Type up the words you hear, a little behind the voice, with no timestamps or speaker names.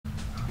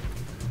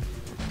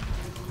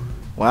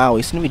Wow,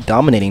 we seem to be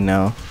dominating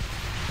now.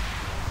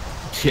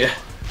 Yeah.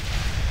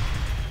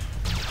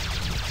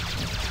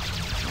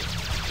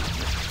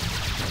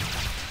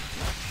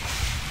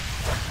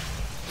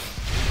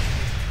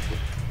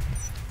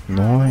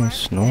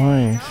 Nice,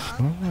 nice,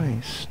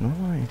 nice,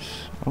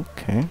 nice.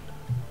 Okay.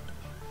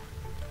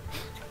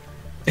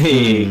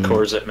 Hey,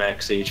 Core's at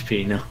max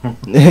HP now.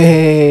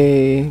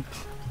 Hey.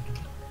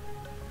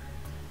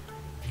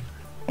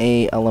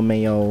 Hey,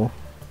 LMAO.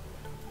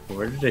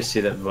 Where did I see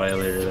that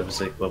violator that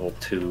was like level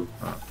 2?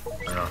 I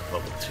don't know,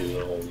 level 2,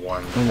 level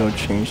 1. I'm gonna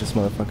change this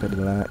motherfucker to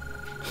that.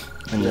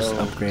 And just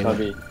upgrade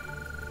Tubbie, it.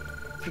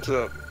 What's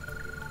up?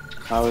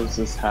 how is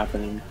this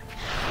happening?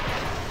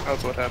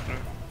 How's what happening?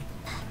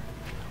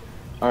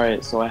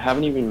 Alright, so I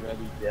haven't even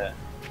ready yet.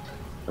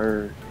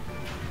 Or,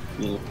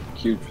 you know,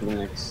 queued for the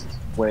next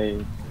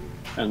wave.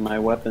 And my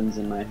weapon's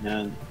in my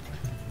hand.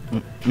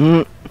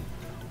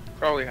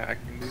 Probably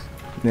hacking, dude.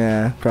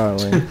 Yeah,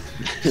 probably.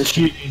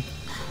 Cheating.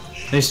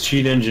 Nice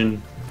cheat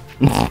engine.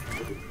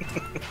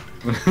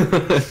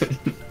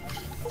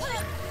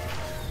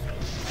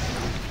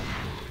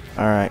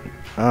 Alright.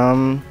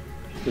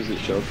 Does it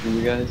show for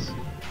you guys?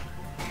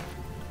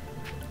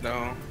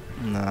 No.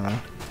 Nah.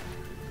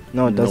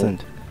 No, it Nope.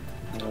 doesn't.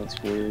 Oh,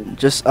 that's weird.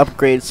 Just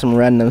upgrade some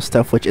random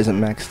stuff which isn't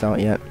maxed out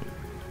yet.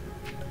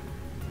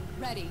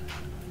 Ready.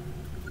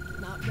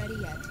 Not ready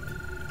yet.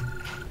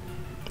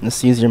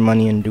 Just use your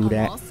money and do I'm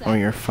that, all set. or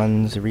your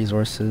funds,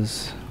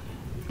 resources.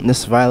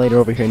 This violator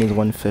over here needs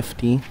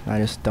 150. I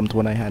just dumped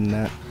what I had in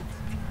that.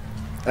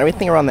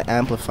 Everything around the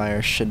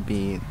amplifier should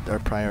be our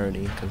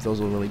priority, because those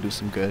will really do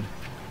some good.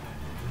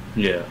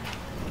 Yeah.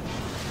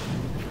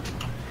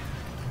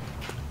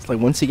 It's like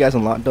once you guys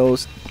unlock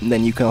those,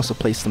 then you can also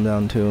place them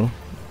down too.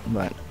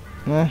 But,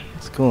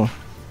 it's cool.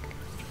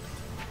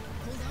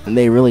 And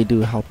they really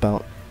do help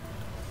out.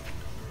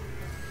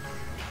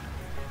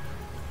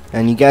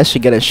 And you guys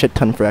should get a shit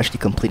ton for actually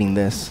completing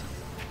this.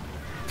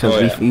 Because Oh,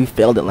 yeah. you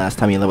failed it last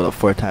time, you leveled up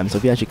 4 times. So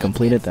if you actually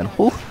complete it, then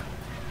whew.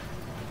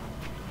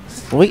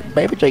 Sweet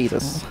baby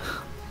Jesus.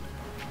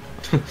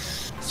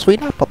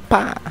 Sweet apple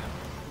pie.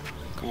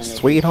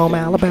 Sweet home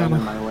Getting Alabama.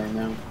 on my way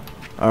now.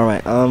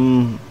 Alright,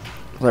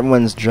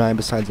 everyone's dry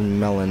besides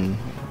Melon.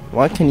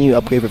 Why can you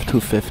upgrade with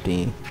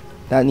 250?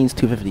 That needs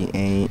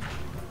 258.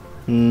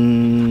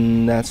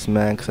 That's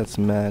max, that's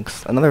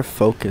max. Another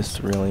focus,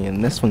 really,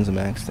 and this one's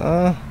max.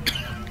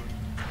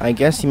 I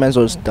guess you might as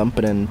well just dump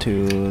it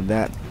into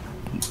that,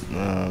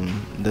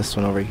 this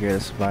one over here,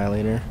 this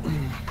violator.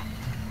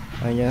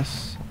 I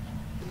guess.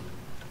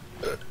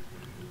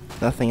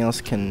 Nothing else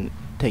can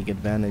take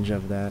advantage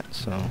of that,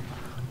 so.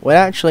 Wait,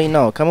 actually,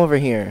 no, come over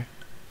here.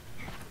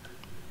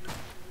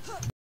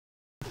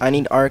 I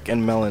need Arc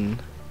and Melon.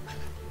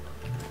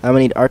 I'm gonna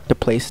need Arc to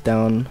place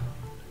down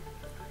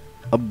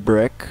a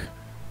brick,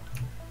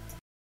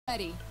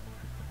 Ready.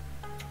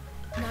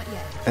 Not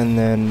yet. and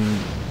then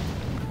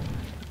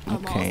I'm all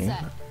okay,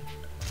 set.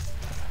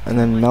 and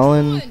then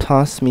Melon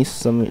toss me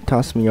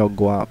your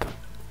guap,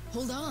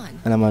 Hold on.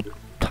 and I'm gonna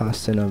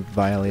toss in a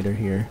violator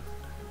here.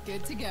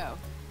 Good to go.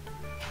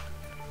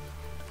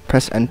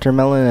 Press Enter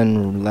Melon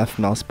and left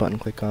mouse button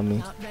click on me,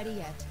 Not ready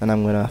yet. and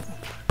I'm gonna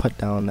put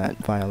down that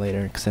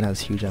violator because it has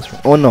huge ass.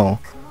 Oh no,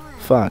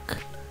 fuck.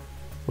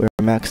 We're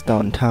maxed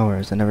out in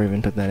towers. I never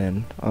even took that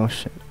in. Oh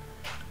shit.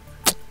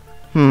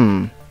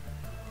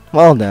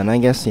 Well then, I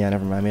guess, yeah,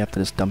 never mind. We have to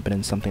just dump it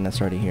in something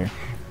that's already here.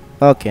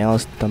 Okay, I'll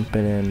just dump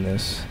it in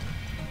this.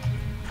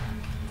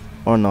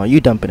 Or no, you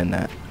dump it in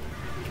that.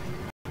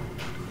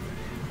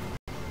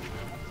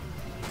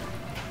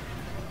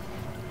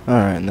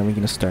 Alright, and then we're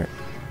gonna start.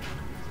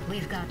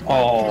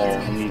 Oh,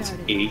 it needs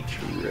 8.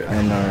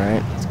 I know,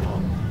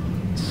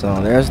 right?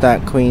 So there's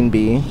that queen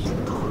bee.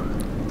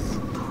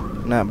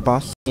 And that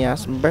bossy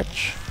ass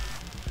bitch.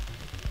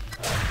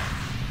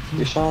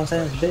 You boss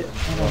ass bitch.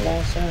 I'm a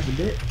boss ass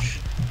bitch.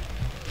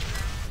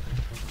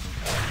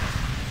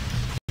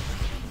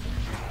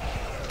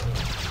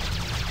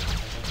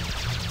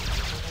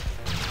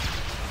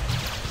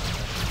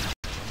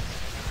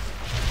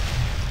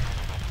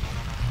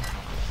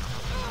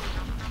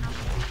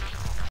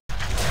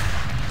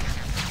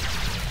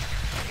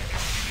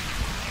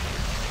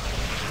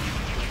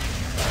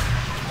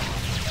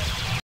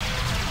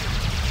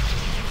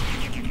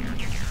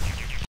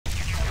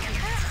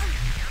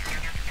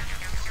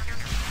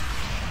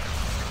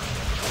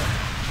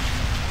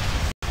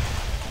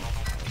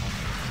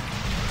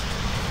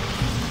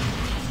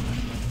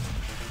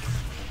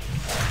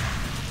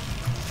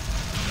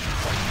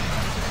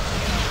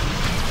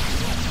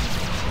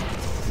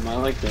 Am I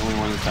like the only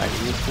one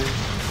attacking this thing?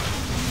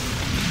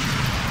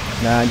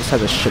 Nah, I just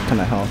have a shit ton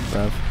of health,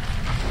 bruv.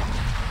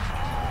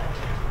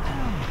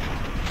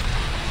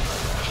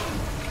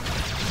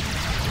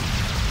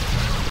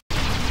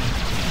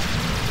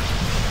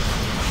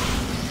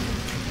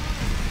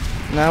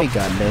 Now we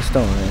got this,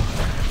 don't we?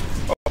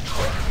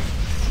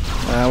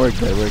 Nah, we're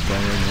good, we're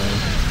good, we're good.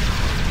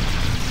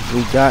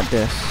 We got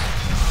this.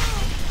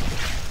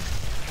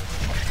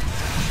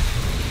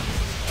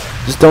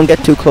 Just don't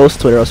get too close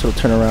to it or else it'll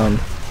turn around.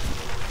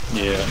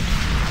 Yeah.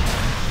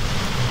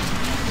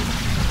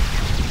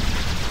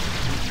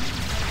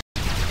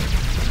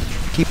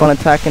 keep on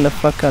attacking the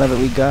fuck out of it.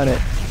 We got it.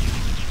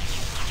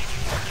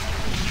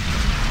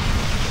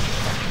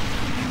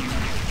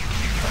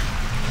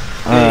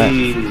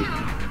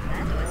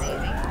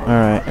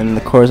 Alright, and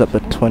the core's up to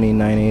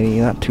 2980.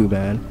 Not too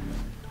bad.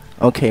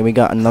 Okay, we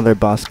got another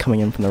boss coming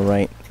in from the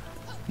right.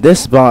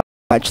 This boss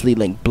actually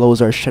like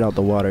blows our shit out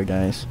the water,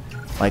 guys.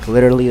 Like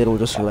literally, it'll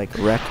just like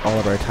wreck all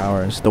of our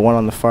towers. The one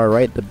on the far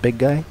right, the big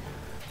guy.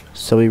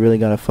 So we really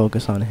gotta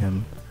focus on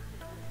him.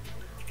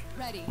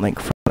 Ready. Like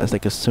it's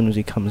like as soon as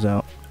he comes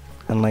out,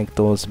 and like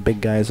those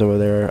big guys over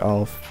there,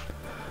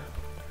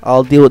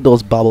 I'll deal with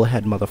those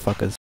bobblehead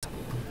motherfuckers.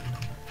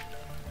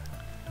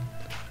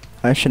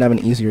 I should have an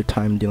easier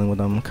time dealing with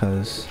them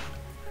because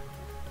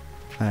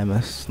I'm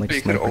a like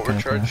You could sniper kind of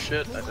overcharge guy.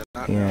 shit. I did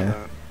not Yeah.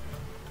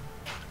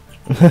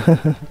 know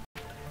that.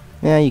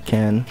 Yeah, you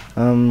can.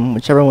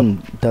 Whichever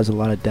one does a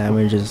lot of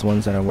damage is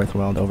ones that are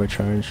worthwhile to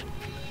overcharge.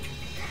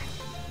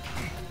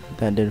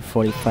 That did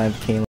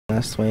 45k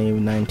last wave,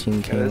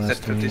 19k Yeah, it's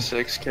last at wave.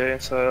 56k.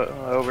 It's a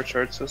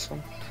overcharge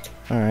system.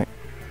 Alright.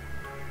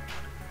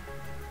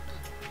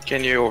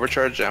 Can you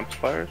overcharge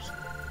amplifiers?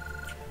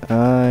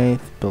 I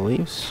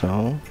believe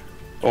so.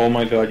 Oh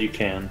my god, you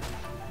can.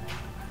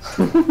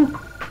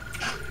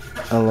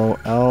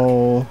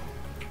 LOL.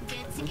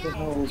 What the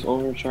hell is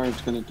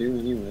overcharge gonna do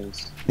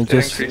anyways? It It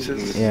just,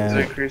 increases. yeah.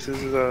 It increases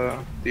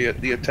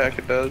the attack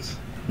it does.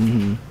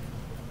 Mm-hmm.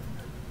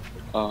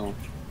 Oh.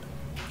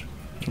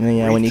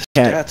 Yeah, when Read you the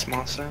can't, stats,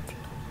 Monster.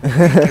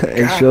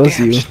 it shows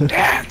you.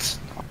 Stats.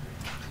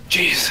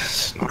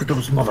 Jesus. Look at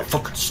those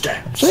motherfucking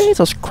stats.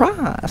 Jesus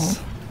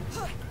Christ.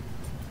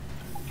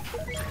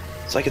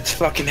 It's like it's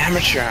fucking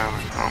amateur hour.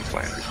 Oh, I'm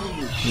playing.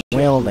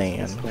 Well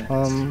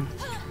then,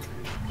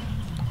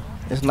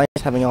 it's nice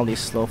having all these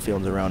slow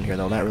fields around here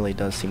though, that really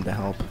does seem to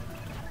help.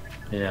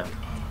 Yeah.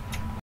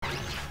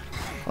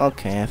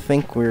 Okay, I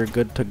think we're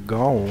good to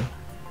go.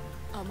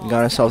 I'm We all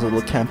got ourselves a set.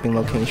 little camping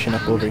location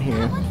up over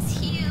here. One's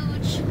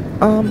huge.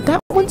 That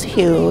one's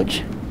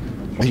huge.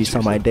 Oh, you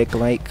saw my dick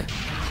like?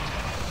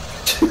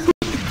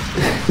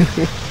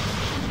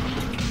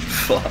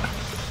 Fuck.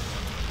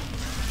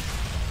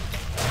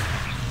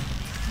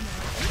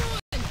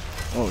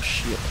 Oh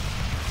shit.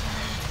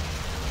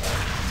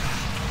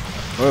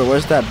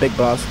 Where's that big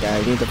boss guy?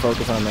 We need to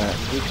focus on that.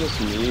 Is it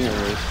just me or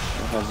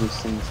have these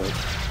things like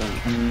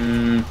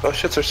jump? Those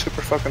shits are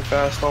super fucking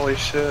fast. Holy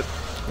shit.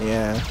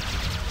 Yeah.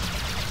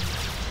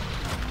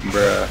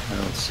 Bruh, I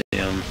don't see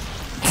him.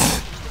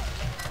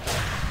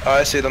 Oh,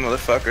 I see the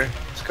motherfucker.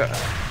 It's got.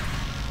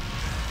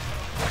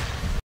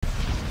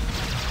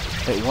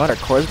 Wait, what? Our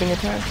core's being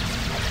attacked?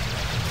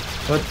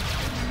 What?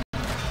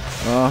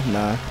 Oh,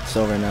 nah. It's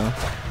over now.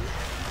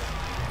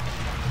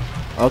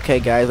 Okay,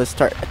 guys, let's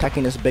start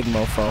attacking this big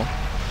mofo.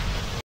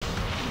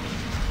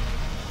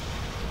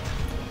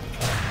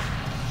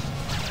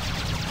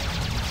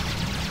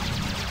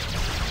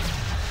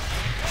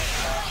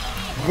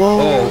 Whoa!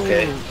 Oh,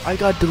 okay. I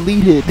got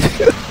deleted.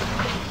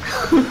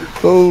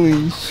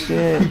 Holy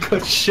shit.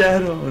 Got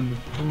shat on.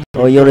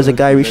 Oh, yo, there's a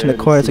guy reaching the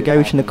core. There's a guy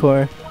reaching the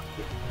core.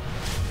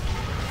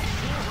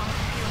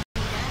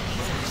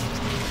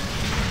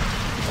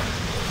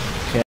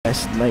 Okay, I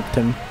sniped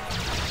him.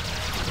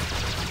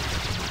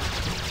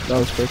 That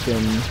was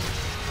freaking.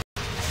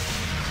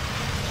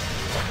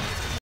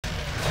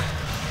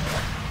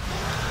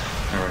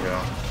 There we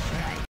go.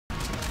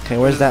 Okay,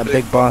 where's that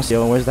big boss,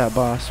 yo? Where's that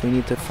boss? We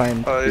need to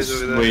find. Oh, he's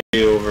He's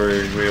over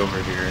there. way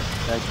over here.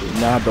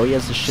 Nah, bro, he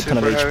has a shit ton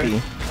of Super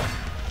HP.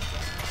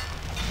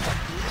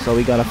 So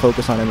we gotta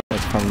focus on him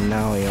like, from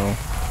now, yo.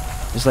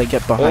 Just like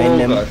get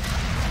behind him. God.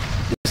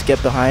 Just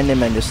get behind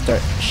him and just start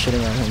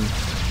shitting on him.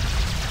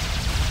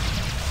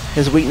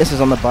 His weakness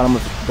is on the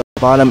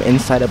bottom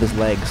inside of his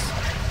legs.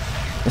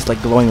 It's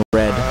like glowing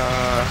red.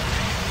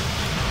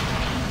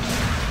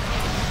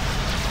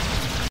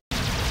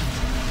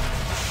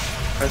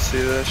 I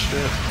see that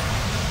shit.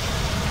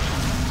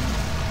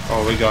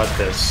 Oh, we got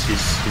this.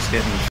 He's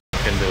getting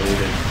fucking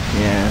deleted.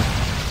 Yeah.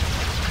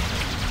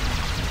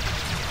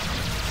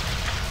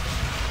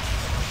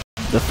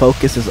 The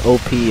focus is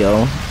OP,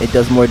 yo. It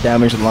does more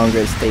damage the longer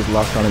it stays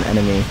locked on an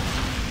enemy.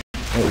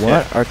 Wait,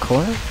 what? Yeah. Our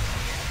core?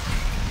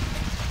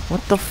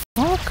 What the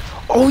fuck?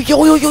 Oh, yo,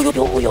 we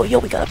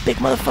got a big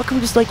motherfucker who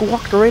just like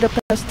walked right up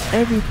past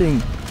everything.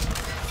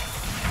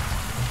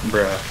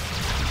 Bruh.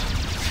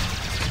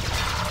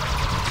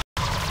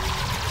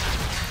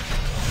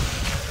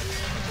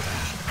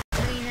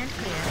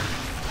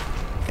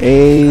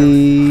 Hey.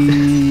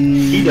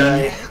 He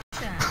died.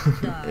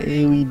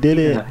 Hey, we did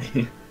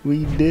it.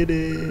 We did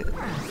it.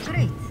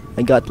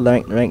 I got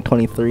rank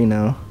 23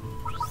 now.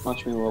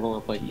 Watch me level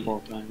up like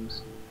 4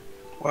 times.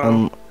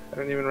 Wow. I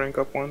didn't even rank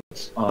up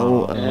once.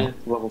 Oh,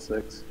 Level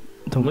 6.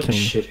 don't Look kill me.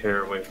 shit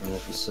hair away from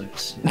level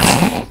 6.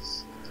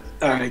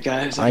 Alright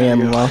guys, I gotta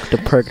go. unlocked a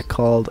perk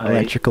called I-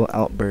 Electrical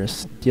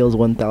Outburst. Deals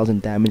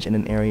 1000 damage in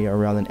an area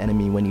around an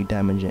enemy when you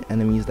damage it.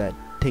 Enemies that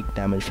take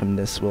damage from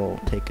this will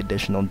take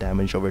additional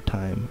damage over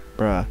time.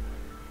 Bruh.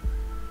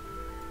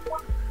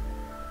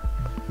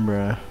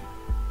 Bruh.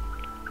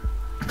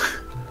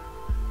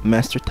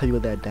 Master tell you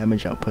that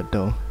damage output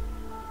though.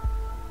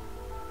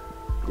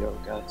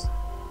 guys.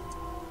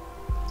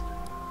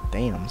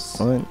 Damn,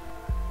 son.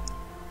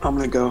 I'm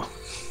gonna go.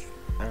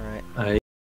 Alright. I